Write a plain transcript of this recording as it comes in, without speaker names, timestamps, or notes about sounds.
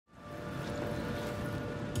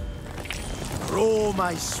Grow,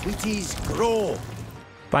 my sweeties, grow!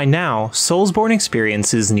 By now, Soulsborne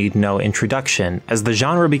experiences need no introduction, as the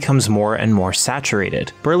genre becomes more and more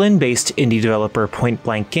saturated. Berlin-based indie developer Point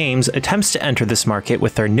Blank Games attempts to enter this market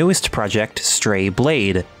with their newest project, Stray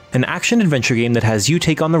Blade, an action-adventure game that has you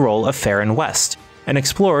take on the role of Farron West, an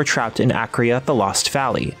explorer trapped in Acria, the Lost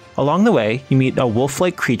Valley. Along the way, you meet a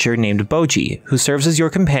wolf-like creature named Boji, who serves as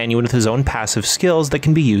your companion with his own passive skills that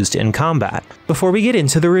can be used in combat. Before we get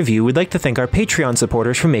into the review, we'd like to thank our Patreon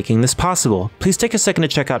supporters for making this possible. Please take a second to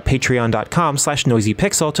check out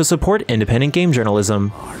patreon.com/noisypixel to support independent game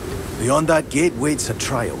journalism. Beyond that gate waits a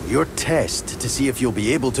trial, your test, to see if you'll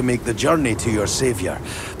be able to make the journey to your savior.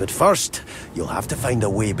 But first, you'll have to find a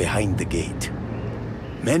way behind the gate.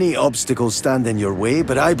 Many obstacles stand in your way,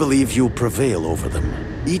 but I believe you'll prevail over them.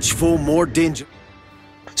 Each foe more dangerous.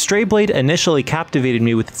 Stray Blade initially captivated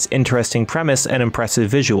me with its interesting premise and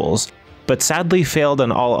impressive visuals, but sadly failed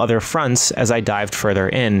on all other fronts as I dived further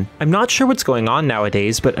in. I'm not sure what's going on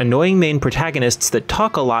nowadays, but annoying main protagonists that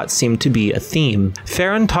talk a lot seem to be a theme.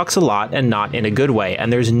 Farron talks a lot and not in a good way,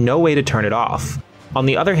 and there's no way to turn it off. On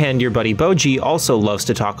the other hand, your buddy Boji also loves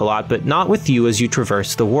to talk a lot, but not with you as you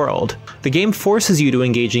traverse the world. The game forces you to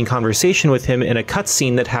engage in conversation with him in a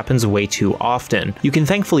cutscene that happens way too often. You can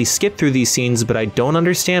thankfully skip through these scenes, but I don't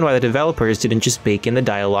understand why the developers didn't just bake in the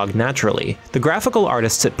dialogue naturally. The graphical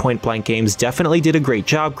artists at Point Blank Games definitely did a great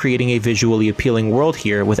job creating a visually appealing world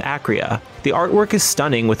here with Acria. The artwork is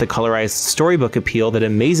stunning with a colorized storybook appeal that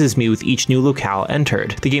amazes me with each new locale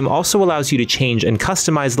entered. The game also allows you to change and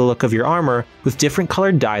customize the look of your armor with different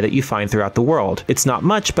colored dye that you find throughout the world. It's not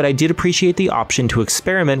much, but I did appreciate the option to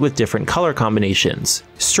experiment with different color combinations.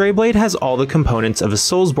 Stray Blade has all the components of a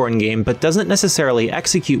Soulsborne game, but doesn't necessarily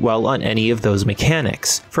execute well on any of those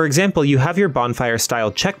mechanics. For example, you have your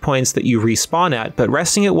bonfire-style checkpoints that you respawn at, but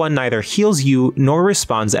resting at one neither heals you nor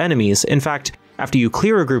respawns enemies. In fact, after you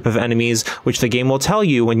clear a group of enemies, which the game will tell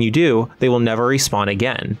you when you do, they will never respawn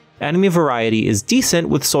again. Enemy variety is decent,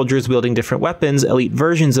 with soldiers wielding different weapons, elite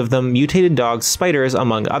versions of them, mutated dogs, spiders,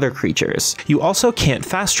 among other creatures. You also can't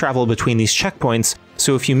fast travel between these checkpoints,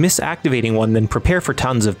 so if you miss activating one, then prepare for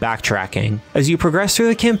tons of backtracking. As you progress through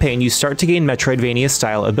the campaign, you start to gain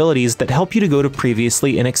Metroidvania-style abilities that help you to go to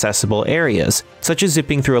previously inaccessible areas, such as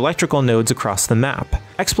zipping through electrical nodes across the map.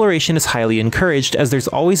 Exploration is highly encouraged, as there's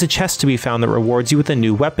always a chest to be found that rewards you with a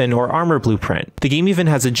new weapon or armor blueprint. The game even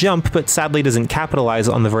has a jump, but sadly doesn't capitalize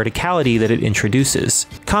on the verticality that it introduces.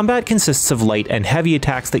 Combat consists of light and heavy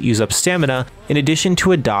attacks that use up stamina, in addition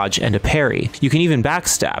to a dodge and a parry. You can even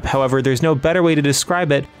backstab, however there's no better way to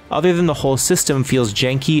describe it other than the whole system feels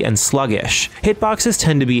janky and sluggish. Hitboxes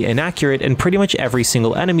tend to be inaccurate, and pretty much every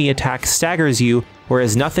single enemy attack staggers you,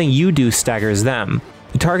 whereas nothing you do staggers them.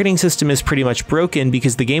 The targeting system is pretty much broken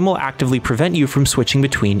because the game will actively prevent you from switching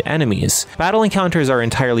between enemies. Battle encounters are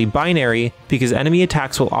entirely binary because enemy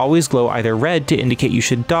attacks will always glow either red to indicate you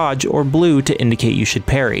should dodge or blue to indicate you should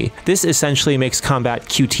parry. This essentially makes combat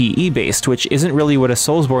QTE based, which isn't really what a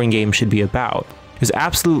Soulsborne game should be about. There's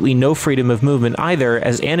absolutely no freedom of movement either,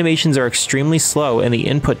 as animations are extremely slow and the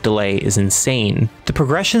input delay is insane. The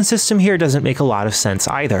progression system here doesn't make a lot of sense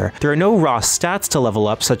either. There are no raw stats to level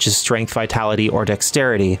up, such as strength, vitality, or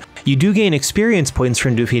dexterity. You do gain experience points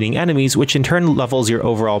from defeating enemies, which in turn levels your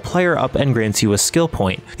overall player up and grants you a skill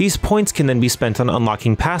point. These points can then be spent on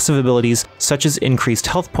unlocking passive abilities, such as increased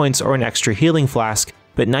health points or an extra healing flask,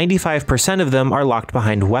 but 95% of them are locked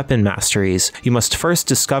behind weapon masteries. You must first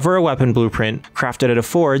discover a weapon blueprint, craft it at a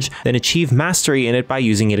forge, then achieve mastery in it by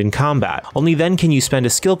using it in combat. Only then can you spend a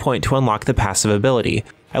skill point to unlock the passive ability.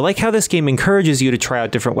 I like how this game encourages you to try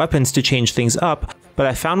out different weapons to change things up, but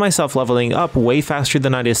I found myself leveling up way faster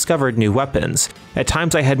than I discovered new weapons. At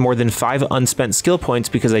times I had more than 5 unspent skill points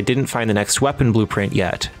because I didn't find the next weapon blueprint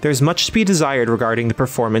yet. There's much to be desired regarding the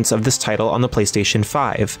performance of this title on the PlayStation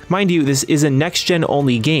 5. Mind you, this is a next-gen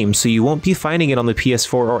only game, so you won't be finding it on the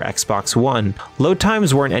PS4 or Xbox One. Load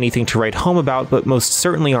times weren't anything to write home about, but most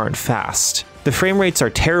certainly aren't fast. The frame rates are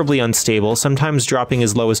terribly unstable, sometimes dropping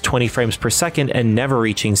as low as 20 frames per second and never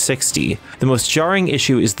reaching 60. The most jarring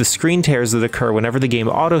issue is the screen tears that occur whenever the game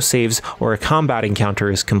autosaves or a combat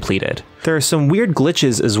encounter is completed. There are some weird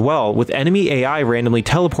glitches as well, with enemy AI randomly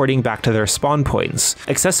teleporting back to their spawn points.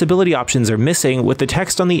 Accessibility options are missing, with the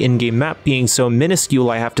text on the in-game map being so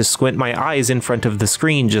minuscule I have to squint my eyes in front of the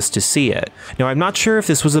screen just to see it. Now, I'm not sure if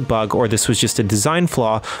this was a bug or this was just a design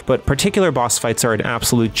flaw, but particular boss fights are an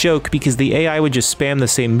absolute joke because the AI would just spam the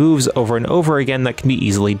same moves over and over again that can be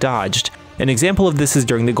easily dodged. An example of this is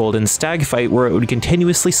during the Golden Stag fight, where it would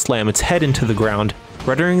continuously slam its head into the ground,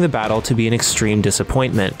 rendering the battle to be an extreme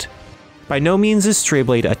disappointment. By no means is Stray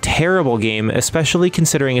Blade a terrible game, especially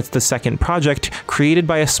considering it's the second project created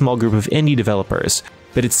by a small group of indie developers.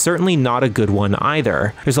 But it's certainly not a good one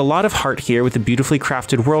either. There's a lot of heart here with a beautifully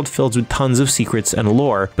crafted world filled with tons of secrets and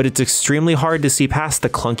lore, but it's extremely hard to see past the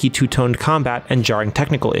clunky two-toned combat and jarring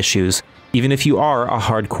technical issues, even if you are a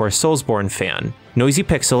hardcore Soulsborne fan. Noisy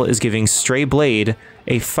Pixel is giving Stray Blade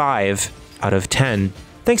a 5 out of 10.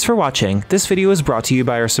 Thanks for watching. This video is brought to you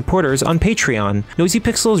by our supporters on Patreon. Noisy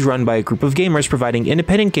Pixel is run by a group of gamers providing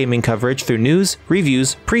independent gaming coverage through news,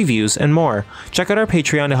 reviews, previews, and more. Check out our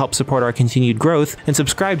Patreon to help support our continued growth, and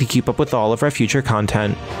subscribe to keep up with all of our future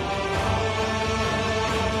content.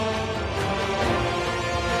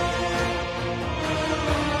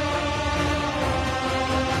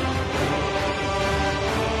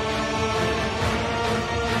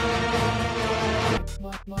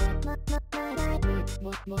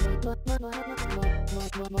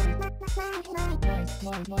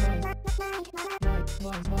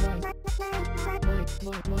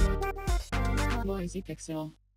 Noisy Pixel.